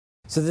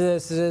So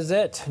this is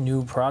it.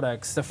 New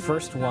products. The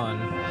first one.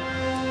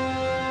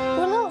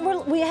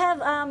 We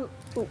have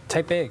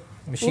Type A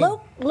machine.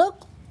 low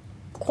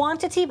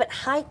quantity but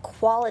high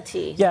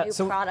quality new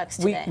products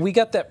today. We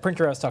got that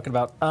printer I was talking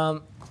about.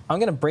 I'm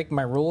going to break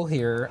my rule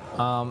here.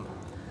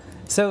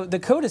 So the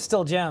code is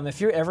still GEM.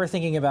 If you're ever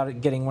thinking about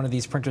getting one of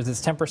these printers,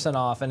 it's 10%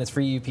 off and it's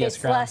free UPS it's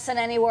ground. Less than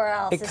anywhere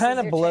else. It kind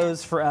of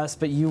blows for us,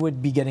 but you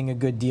would be getting a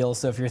good deal.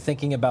 So if you're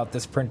thinking about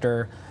this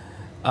printer,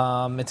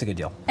 it's a good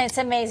deal. It's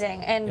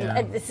amazing, and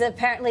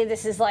apparently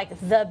this is like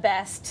the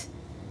best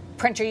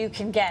printer you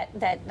can get,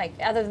 that like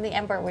other than the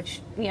Ember,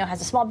 which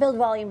has a small build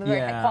volume but very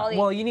high quality.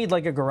 Well, you need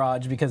like a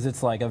garage because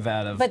it's like a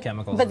vat of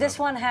chemicals. But this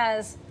one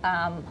has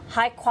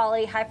high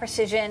quality, high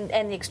precision,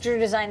 and the extruder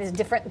design is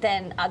different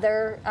than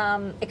other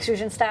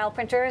extrusion style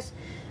printers.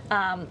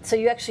 So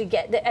you actually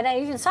get, and I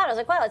even saw it, I was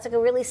like, wow, it's like a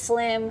really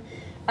slim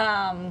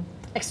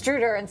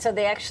extruder, and so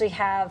they actually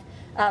have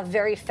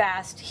very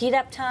fast heat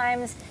up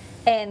times.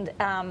 And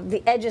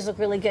the edges look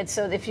really good.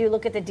 So if you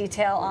look at the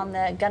detail on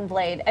the gun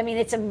blade, I mean,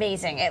 it's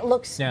amazing. It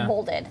looks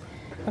molded.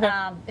 Okay.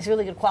 It's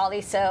really good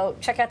quality. So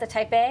check out the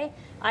Type A.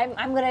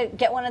 I'm going to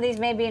get one of these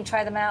maybe and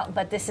try them out.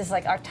 But this is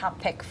like our top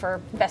pick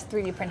for best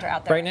 3D printer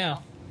out there. Right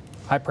now.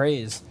 High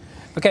praise.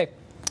 Okay,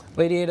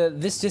 Lady Ada,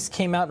 this just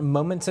came out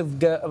moments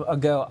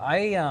ago.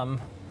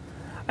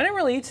 I didn't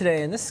really eat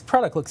today, and this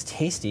product looks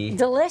tasty.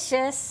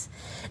 Delicious.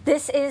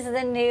 This is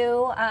the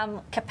new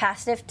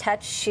Capacitive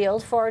Touch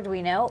Shield for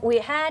Arduino. We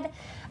had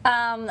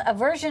a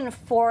version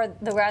for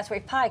the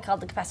Raspberry Pi called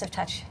the Capacitive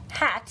Touch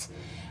Hat,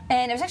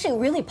 and it was actually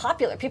really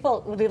popular.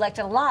 People really liked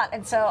it a lot,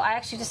 and so I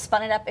actually just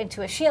spun it up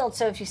into a shield.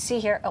 So if you see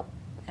here,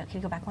 can you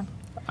go back one?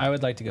 I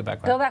would like to go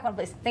back one. Go back one,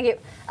 please. Thank you.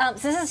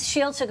 So this is a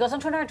shield, so it goes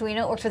onto an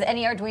Arduino, works with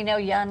any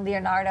Arduino, Yun,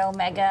 Leonardo,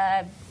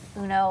 Mega,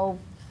 Uno,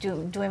 Due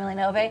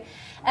Millenove.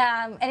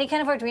 Any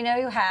kind of Arduino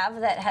you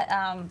have that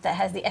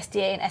has the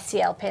SDA and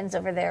SCL pins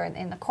over there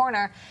in the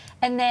corner.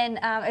 And then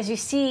as you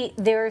see,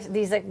 there's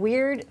these like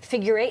weird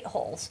figure 8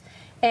 holes.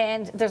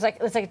 And there's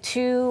like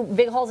 2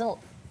 big holes and a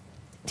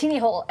teeny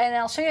hole. And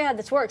I'll show you how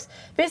this works.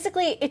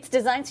 Basically, it's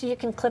designed so you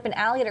can clip an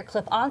alligator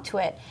clip onto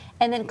it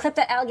and then clip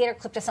that alligator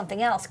clip to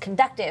something else,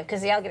 conductive,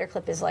 because the alligator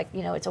clip is like,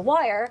 it's a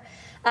wire.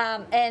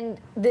 And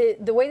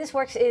the way this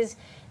works is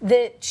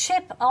the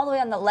chip all the way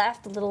on the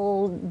left, the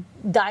little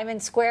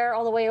diamond square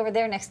all the way over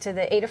there next to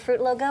the Adafruit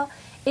logo,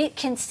 it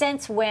can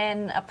sense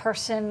when a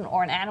person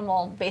or an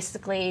animal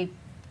basically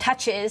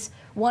touches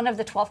one of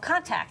the 12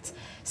 contacts.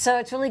 So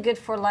it's really good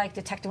for like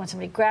detecting when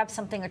somebody grabs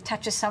something or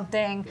touches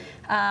something.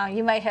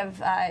 You might have,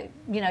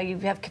 you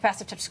have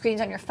capacitive touch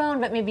screens on your phone,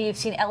 but maybe you've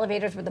seen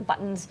elevators where the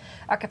buttons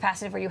are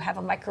capacitive, or you have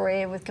a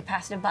microwave with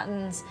capacitive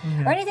buttons,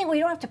 or anything where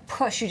you don't have to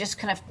push, you just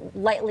kind of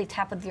lightly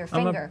tap with your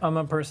finger. I'm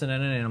a person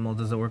and an animal.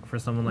 Does it work for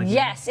someone like me?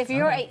 Yes, if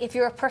you're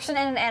a person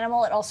and an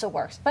animal, it also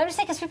works. But I'm just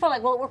saying, because people are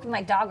like, well, it worked with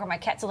my dog or my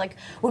cat. So like,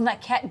 when my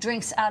cat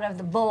drinks out of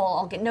the bowl,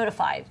 I'll get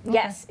notified. Okay.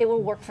 Yes, it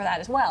will work for that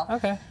as well.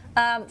 Okay.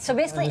 So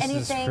basically this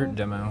anything. Is fruit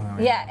demo.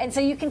 Yeah, and so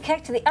you can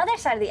connect to the other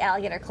side of the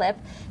alligator clip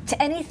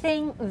to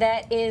anything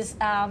that is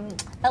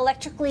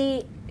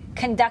electrically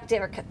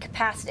conductive or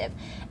capacitive,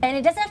 and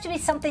it doesn't have to be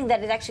something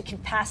that it actually can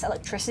pass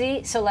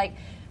electricity. So like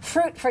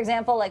fruit, for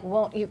example, like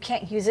you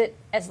can't use it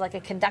as like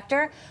a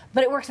conductor,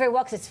 but it works very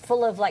well because it's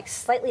full of like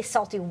slightly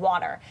salty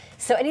water.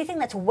 So anything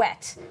that's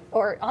wet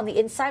or on the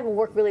inside will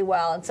work really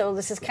well. And so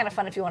this is kind of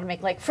fun if you want to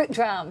make like fruit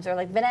drums or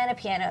like banana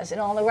pianos.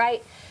 And on the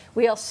right,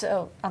 we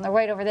also, on the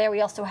right over there,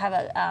 we also have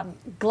a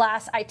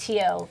glass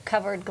ITO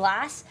covered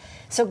glass.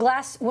 So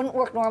glass wouldn't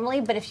work normally,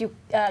 but if you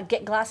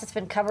get glass that's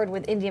been covered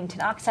with indium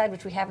tin oxide,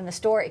 which we have in the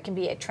store, it can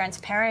be a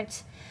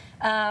transparent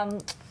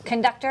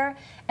conductor.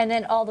 And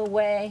then all the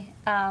way,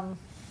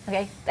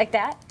 okay, like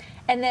that.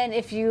 And then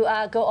if you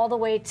go all the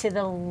way to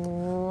the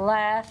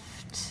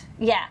left,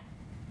 yeah,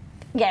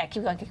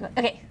 keep going, keep going.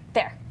 Okay,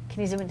 there. Can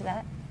you zoom into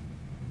that?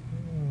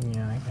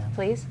 Yeah, I can.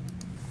 Please.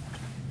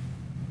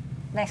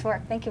 Nice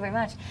work. Thank you very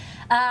much.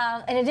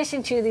 In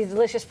addition to these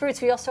delicious fruits,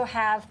 we also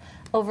have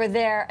over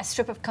there a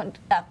strip of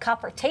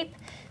copper tape.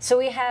 So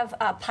we have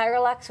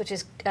Pyrolux, which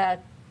is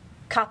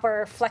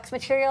copper flex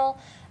material,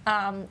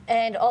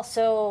 and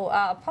also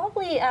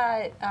probably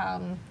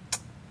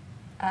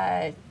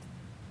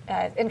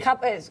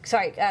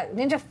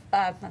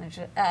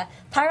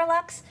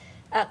Pyrolux,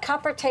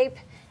 copper tape,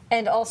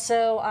 and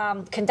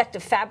also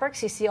conductive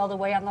fabrics. You see all the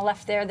way on the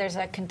left there, there's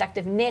a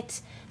conductive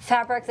knit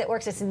fabric that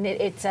works. It's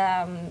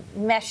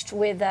meshed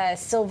with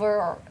silver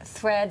or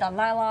thread on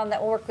nylon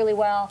that will work really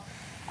well.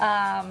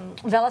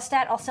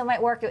 Velostat also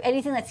might work.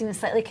 Anything that's even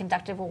slightly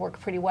conductive will work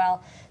pretty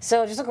well.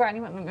 So just look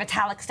around.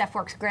 Metallic stuff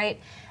works great.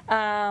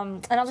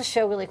 And I'll just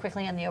show really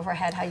quickly on the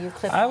overhead how you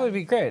clip. That would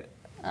be great.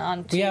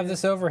 Onto. We have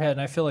this overhead,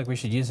 and I feel like we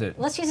should use it.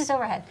 Let's use this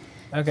overhead.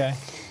 Okay.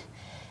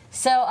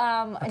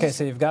 So.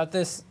 So you've got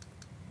this.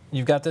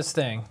 You've got this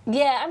thing.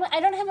 Yeah, I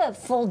don't have a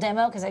full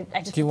demo because I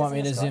just. Do you want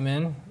me to zoom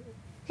in?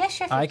 Yeah,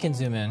 sure. I can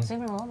zoom in.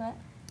 Zoom in a little bit.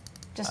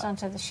 Just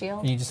onto the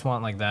shield. You just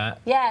want like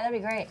that? Yeah, that'd be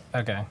great.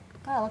 Okay.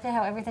 Oh, look at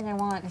how everything I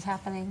want is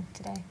happening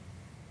today.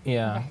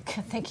 Yeah.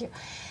 Okay, thank you.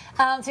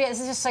 So yeah,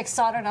 this is just like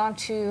soldered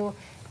onto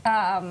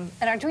An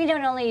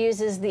Arduino only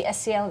uses the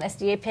SCL and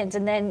SDA pins,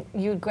 and then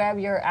you grab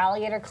your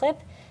alligator clip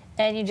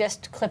and you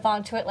just clip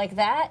onto it like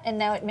that, and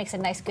now it makes a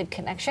nice good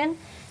connection.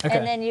 Okay.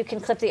 And then you can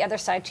clip the other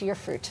side to your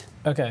fruit.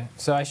 Okay,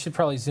 so I should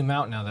probably zoom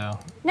out now, though.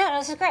 No,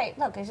 this is great.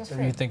 Look, it's just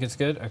fruit. You think it's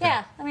good? Okay.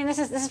 Yeah, I mean, this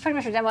is pretty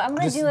much a demo. I'm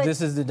going to do it.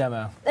 This is the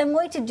demo. I'm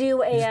going to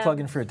do a. You just plug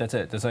in fruit. That's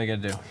it. That's all you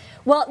got to do.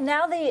 Well,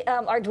 now the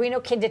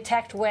Arduino can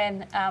detect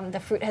when the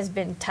fruit has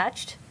been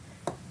touched.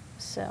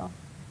 So.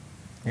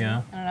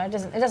 Yeah. I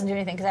don't know. It doesn't do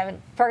anything because I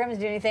haven't programmed it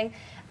to do anything.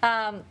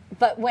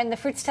 But when the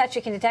fruit's touched,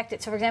 you can detect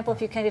it. So, for example,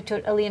 if you connect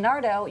it to a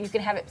Leonardo, you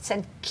can have it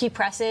send key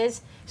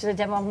presses. So the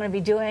demo I'm going to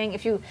be doing.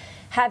 If you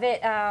have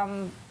it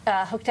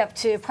hooked up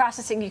to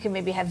processing, you can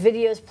maybe have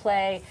videos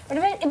play.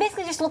 It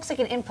basically just looks like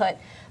an input,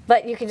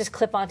 but you can just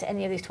clip onto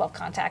any of these 12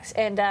 contacts.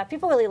 And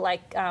people really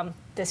like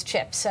this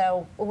chip.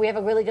 So we have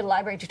a really good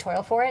library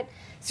tutorial for it.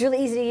 It's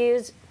really easy to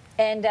use.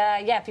 And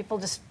yeah, people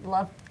just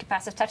love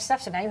capacitive touch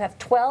stuff. So now you have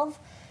 12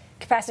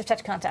 capacitive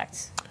touch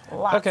contacts.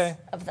 Lots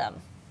of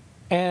them.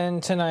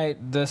 And tonight,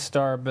 the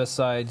star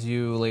besides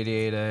you, Lady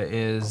Ada,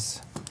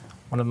 is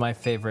one of my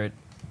favorite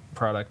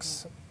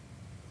products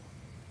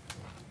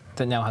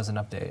that now has an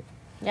update.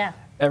 Yeah.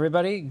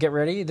 Everybody, get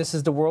ready. This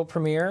is the world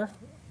premiere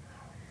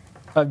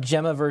of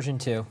GEMMA version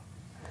 2.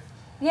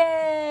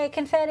 Yay,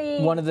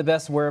 confetti. One of the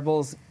best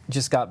wearables,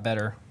 just got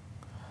better.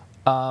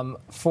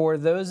 For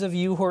those of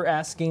you who are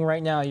asking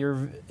right now,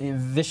 you're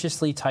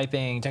viciously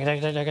typing, type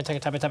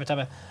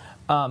it.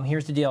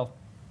 Here's the deal.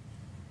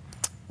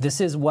 This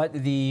is what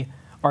the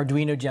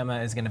Arduino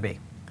GEMMA is going to be.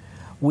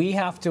 We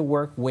have to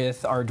work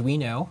with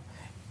Arduino,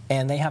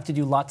 and they have to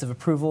do lots of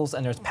approvals,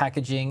 and there's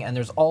packaging, and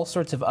there's all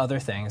sorts of other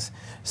things.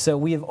 So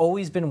we have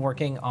always been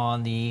working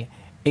on the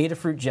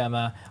Adafruit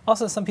GEMMA.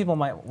 Also, some people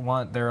might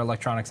want their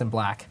electronics in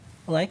black,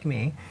 like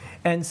me.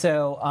 And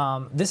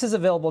so this is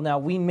available now.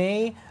 We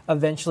may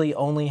eventually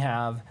only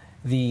have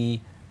the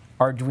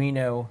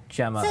Arduino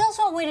GEMMA. This is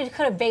also a way to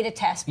kind of beta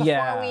test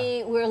before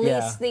we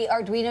release the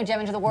Arduino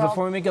GEMMA into the world.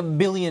 Before we make a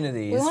billion of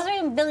these. We won't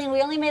make a billion.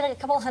 We only made like a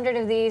couple hundred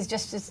of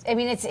these. I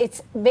mean,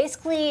 it's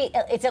basically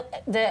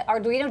the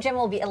Arduino GEMMA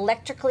will be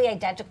electrically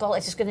identical.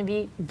 It's just going to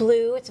be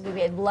blue. It's going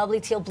to be a lovely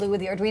teal blue with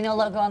the Arduino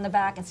logo on the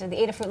back instead of the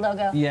Adafruit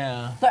logo.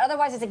 Yeah. But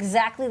otherwise, it's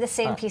exactly the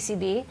same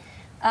PCB.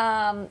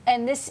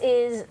 And this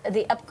is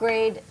the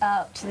upgrade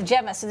to the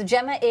GEMMA. So the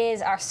GEMMA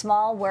is our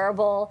small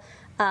wearable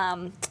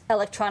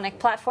electronic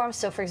platform.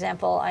 So, for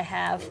example, I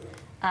have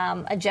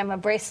a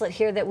GEMMA bracelet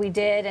here that we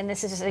did, and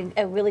this is just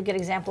a really good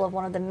example of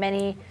one of the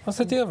many. What's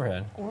the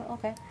overhead?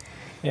 Okay.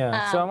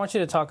 Yeah. So I want you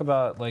to talk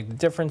about like the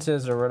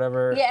differences or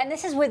whatever. Yeah, and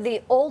this is with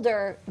the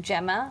older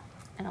GEMMA,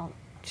 and I'll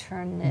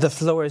turn this. The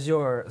floor is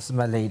yours,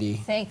 my lady.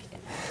 Thank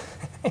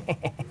you.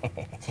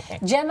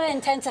 GEMMA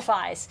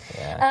intensifies.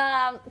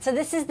 Yeah. So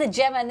this is the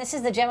GEMMA, and this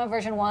is the GEMMA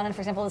version 1. And for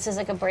example, this is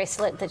like a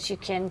bracelet that you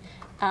can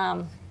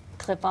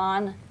clip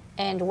on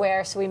and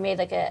wear. So we made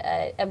like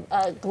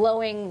a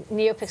glowing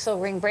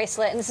NeoPixel ring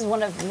bracelet, and this is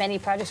one of many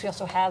projects. We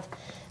also have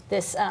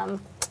this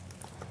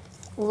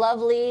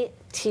lovely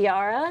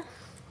tiara.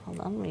 Hold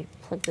on, let me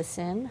plug this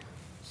in.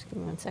 Just give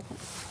me 1 second.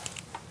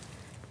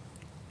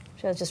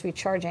 So it's just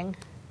recharging.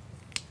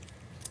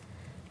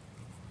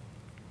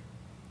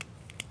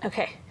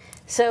 Okay.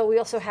 So we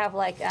also have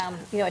like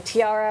a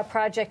tiara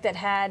project that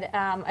had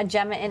a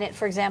GEMMA in it,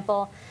 for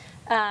example,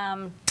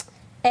 and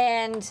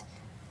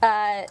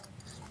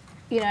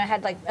it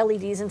had like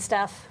LEDs and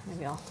stuff.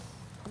 Maybe I'll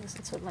put this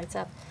so it lights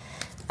up.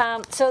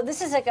 So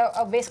this is like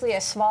basically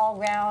a small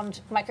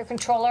round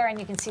microcontroller, and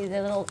you can see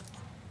the little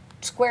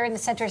square in the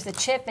center is the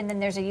chip, and then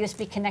there's a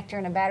USB connector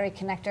and a battery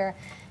connector,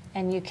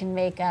 and you can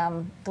make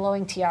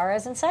glowing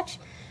tiaras and such.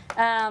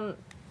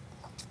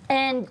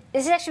 And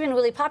this has actually been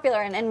really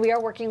popular, and we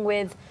are working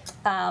with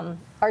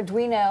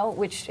Arduino,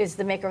 which is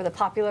the maker of the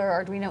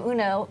popular Arduino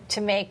Uno, to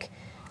make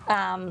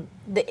So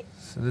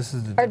this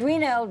is the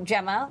Arduino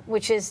GEMMA,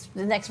 which is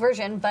the next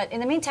version. But in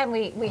the meantime,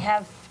 we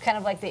have kind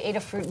of like the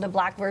Adafruit, the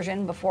black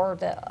version, before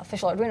the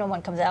official Arduino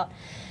one comes out.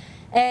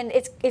 And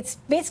it's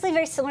basically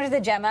very similar to the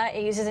GEMMA.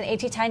 It uses an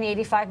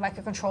ATtiny85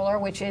 microcontroller,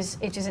 which is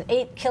an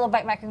 8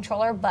 kilobyte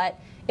microcontroller, but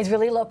it's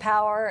really low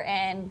power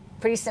and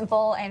pretty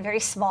simple and very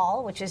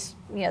small, which is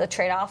the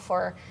trade-off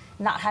for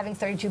not having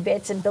 32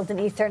 bits and built-in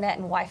Ethernet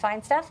and Wi-Fi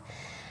and stuff.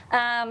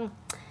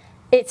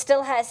 It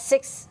still has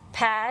 6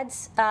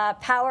 pads,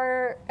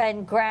 power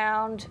and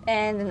ground,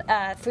 and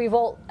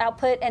 3-volt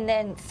output, and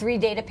then 3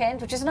 data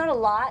pins, which is not a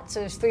lot.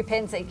 So there's 3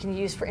 pins that you can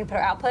use for input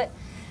or output.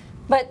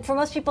 But for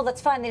most people, that's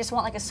fine. They just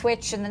want like a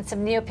switch and then some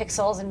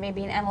NeoPixels and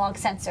maybe an analog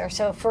sensor.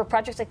 So for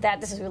projects like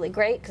that, this is really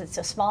great because it's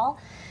so small.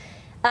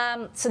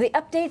 So the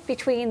update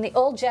between the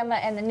old GEMMA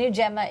and the new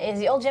GEMMA is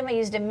the old GEMMA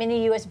used a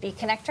mini USB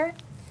connector.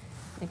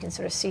 You can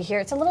sort of see here.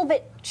 It's a little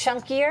bit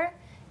chunkier.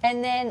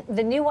 And then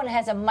the new one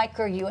has a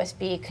micro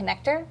USB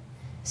connector.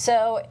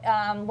 So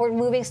we're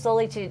moving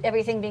slowly to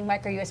everything being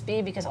micro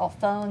USB because all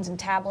phones and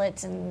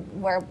tablets and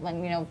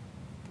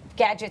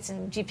gadgets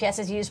and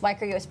GPSs use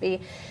micro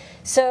USB.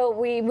 So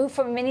we moved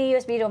from a mini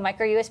USB to a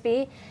micro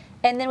USB,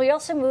 And then we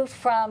also moved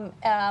from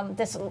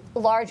this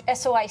large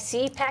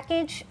SOIC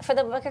package for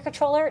the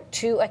microcontroller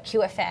to a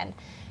QFN.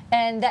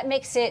 And that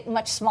makes it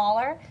much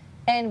smaller.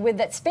 And with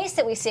that space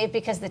that we saved,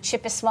 because the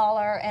chip is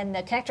smaller and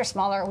the connector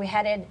smaller, we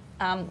had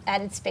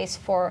added space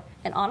for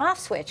an on-off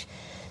switch.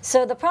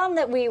 So the problem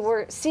that we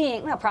were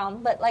seeing, not a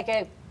problem, but like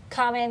a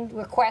common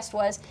request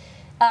was,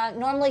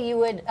 normally you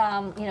would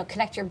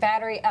connect your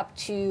battery up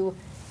to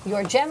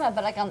your GEMMA,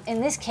 but like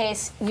in this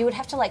case, you would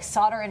have to like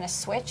solder in a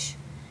switch.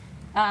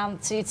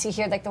 So you'd see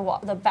here like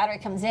the battery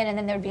comes in and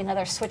then there would be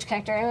another switch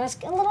connector. And it was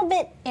a little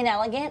bit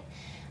inelegant.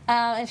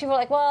 And people were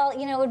like, well,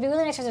 it would be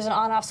really nice if there's an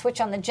on-off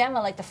switch on the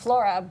GEMMA like the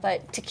Flora,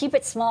 but to keep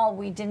it small,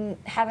 we didn't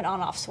have an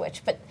on-off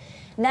switch. But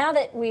now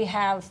that we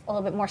have a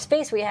little bit more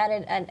space, we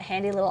added a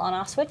handy little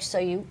on-off switch so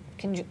you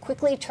can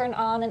quickly turn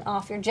on and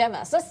off your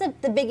GEMMA. So that's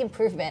the big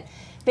improvement.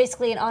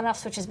 Basically, an on-off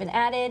switch has been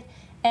added,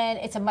 and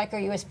it's a micro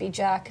USB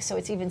jack, so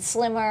it's even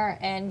slimmer,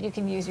 and you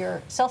can use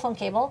your cell phone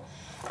cable.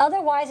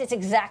 Otherwise, it's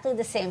exactly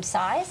the same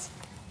size.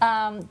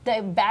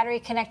 The battery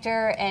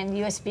connector and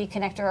USB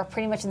connector are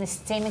pretty much in the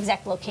same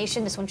exact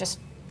location. This one just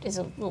is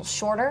a little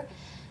shorter.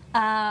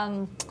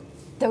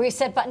 The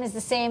reset button is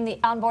the same. The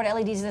onboard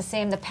LEDs are the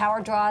same. The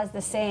power draw is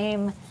the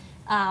same.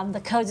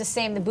 The code's the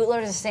same. The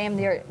bootloader is the same.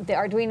 The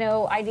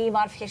Arduino ID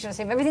modifications are the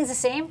same. Everything's the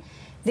same.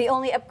 The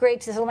only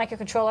upgrade to this little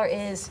microcontroller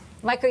is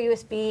micro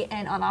USB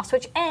and on-off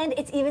switch, and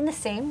it's even the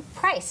same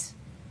price.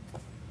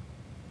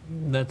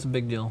 That's a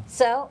big deal.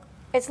 So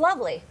it's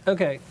lovely.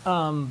 Okay.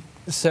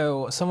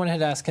 So someone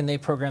had asked, can they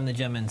program the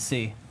GEMMA in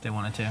C if they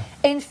wanted to?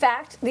 In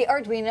fact, the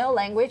Arduino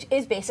language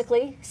is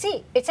basically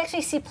C. It's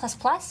actually C++,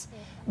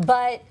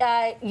 but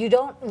you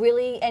don't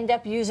really end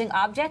up using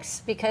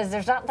objects because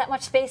there's not that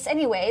much space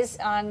anyways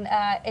on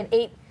an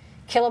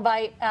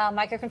 8-kilobyte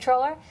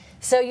microcontroller.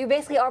 So you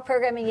basically are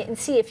programming it in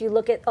C. If you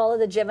look at all of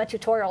the GEMMA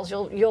tutorials,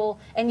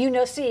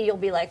 you'll C, you'll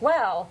be like,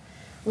 wow,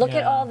 look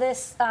at all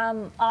this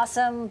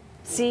awesome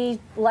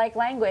C-like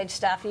language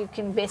stuff. You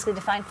can basically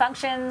define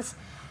functions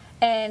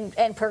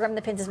and program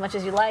the pins as much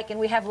as you like. And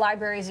we have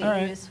libraries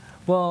that you use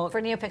for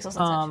NeoPixels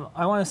and such.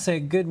 I want to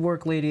say good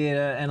work, Lady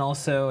Ada, and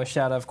also a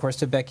shout out, of course,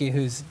 to Becky,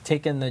 who's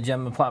taken the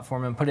GEMMA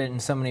platform and put it in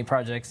so many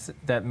projects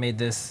that made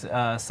this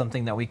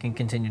something that we can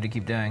continue to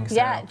keep doing. So.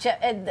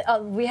 Yeah,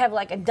 we have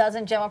like a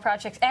dozen GEMMA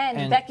projects,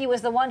 and Becky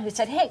was the one who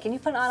said, hey, can you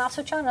put an on-off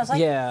switch on? And I was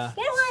like, yeah.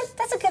 You know what,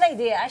 that's a good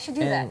idea. I should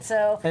do that.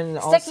 So,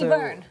 sticky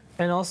burn.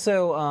 And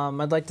also,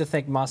 I'd like to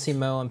thank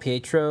Massimo and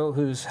Pietro,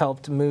 who's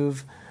helped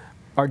move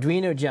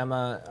Arduino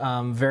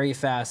GEMMA very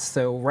fast.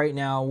 So right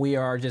now we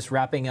are just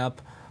wrapping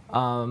up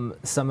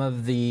some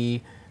of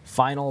the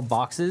final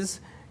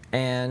boxes,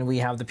 and we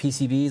have the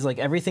PCBs. Like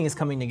everything is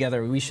coming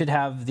together. We should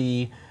have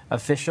the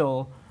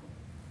official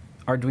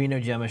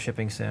Arduino GEMMA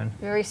shipping soon.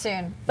 Very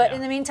soon. But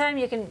in the meantime,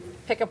 you can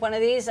pick up one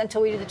of these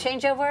until we do the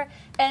changeover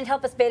and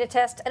help us beta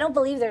test. I don't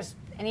believe there's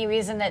any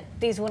reason that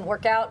these wouldn't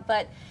work out,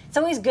 but it's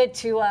always good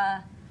to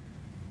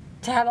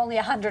have only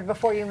 100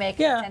 before you make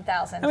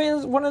 10,000. I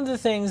mean, one of the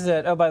things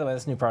that, oh, by the way,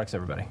 that's new products,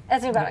 everybody.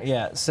 That's new products.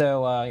 Yeah,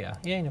 so,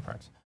 yeah, new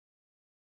products.